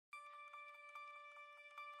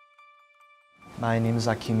My name is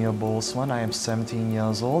Akeemio. I am 17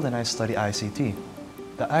 years old and I study ICT.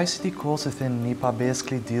 The ICT course within NIPA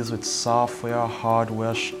basically deals with software,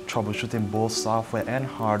 hardware, troubleshooting both software and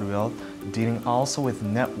hardware, dealing also with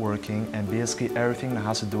networking and basically everything that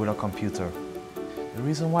has to do with a computer. The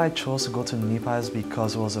reason why I chose to go to NIPA is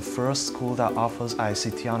because it was the first school that offers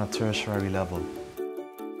ICT on a tertiary level.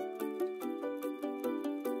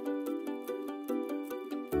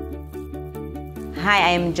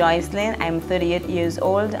 Hi, I'm Joycelyn. I'm 38 years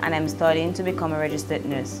old and I'm studying to become a registered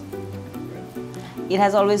nurse. It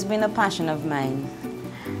has always been a passion of mine.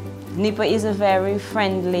 NIPA is a very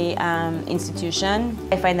friendly institution.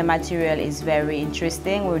 I find the material is very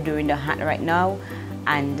interesting. We're doing the hat right now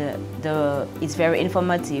and it's very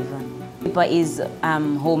informative. NIPA is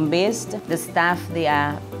home-based. The staff, they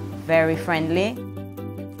are very friendly.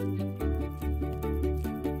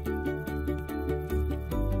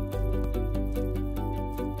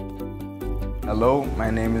 Hello, my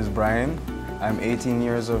name is Brian. I'm 18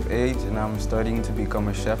 years of age and I'm studying to become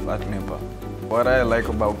a chef at NIPA. What I like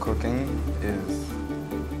about cooking is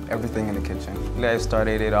everything in the kitchen. I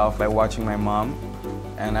started it off by watching my mom,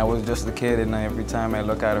 and I was just a kid, and every time I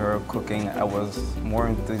look at her cooking, I was more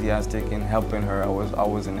enthusiastic in helping her. I was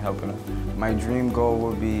always in helping her. My dream goal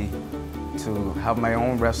would be to have my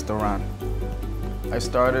own restaurant. I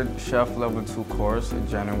started Chef Level 2 course in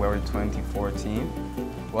January 2014.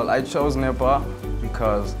 Well, I chose NIPA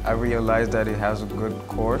because I realized that it has a good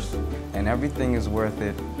course and everything is worth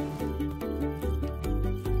it.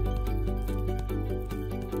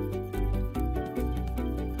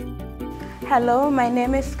 Hello, my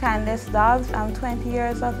name is Candice. I'm 20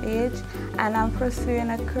 years of age and I'm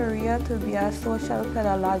pursuing a career to be a social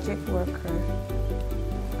pedagogic worker.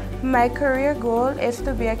 My career goal is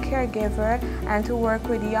to be a caregiver and to work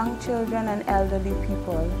with young children and elderly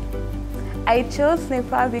people. I chose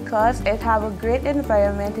NIPA because it has a great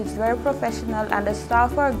environment, it's very professional and the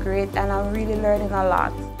staff are great and I'm really learning a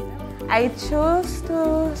lot. I chose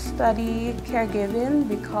to study caregiving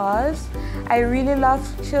because I really love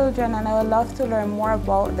children and I would love to learn more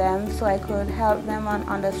about them so I could help them and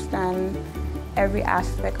understand every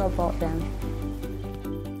aspect about them.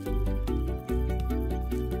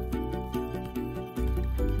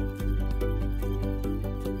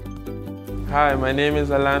 Hi, my name is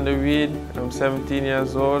Allando. I'm 17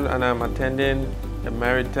 years old and I'm attending the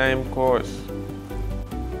maritime course.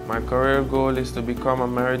 My career goal is to become a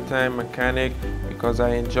maritime mechanic because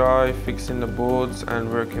I enjoy fixing the boats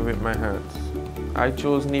and working with my hands. I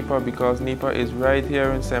chose NIPA because NIPA is right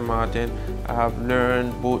here in St. Maarten. I have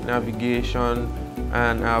learned boat navigation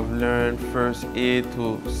and I've learned first aid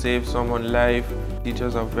to save someone's life.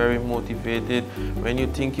 Teachers are very motivated. When you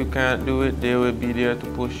think you can't do it, they will be there to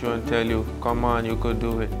push you and tell you, come on, you could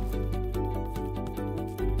do it.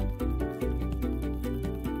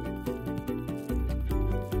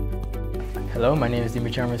 Hello, my name is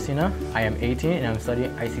Dimitrii and Joycelyn. I am 18 and I'm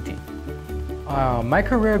studying ICT. My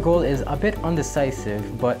career goal is a bit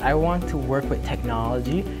undecisive, but I want to work with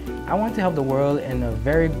technology. I want to help the world in a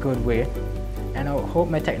very good way, and I hope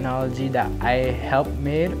my technology that I helped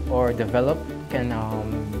made or developed can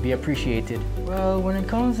be appreciated. Well, when it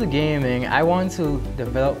comes to gaming, I want to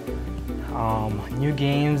develop new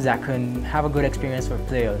games that can have a good experience for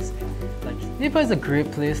players. NIPA is a great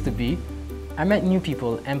place to be. I met new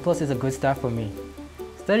people and plus it's a good start for me.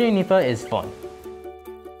 Studying NIPA is fun.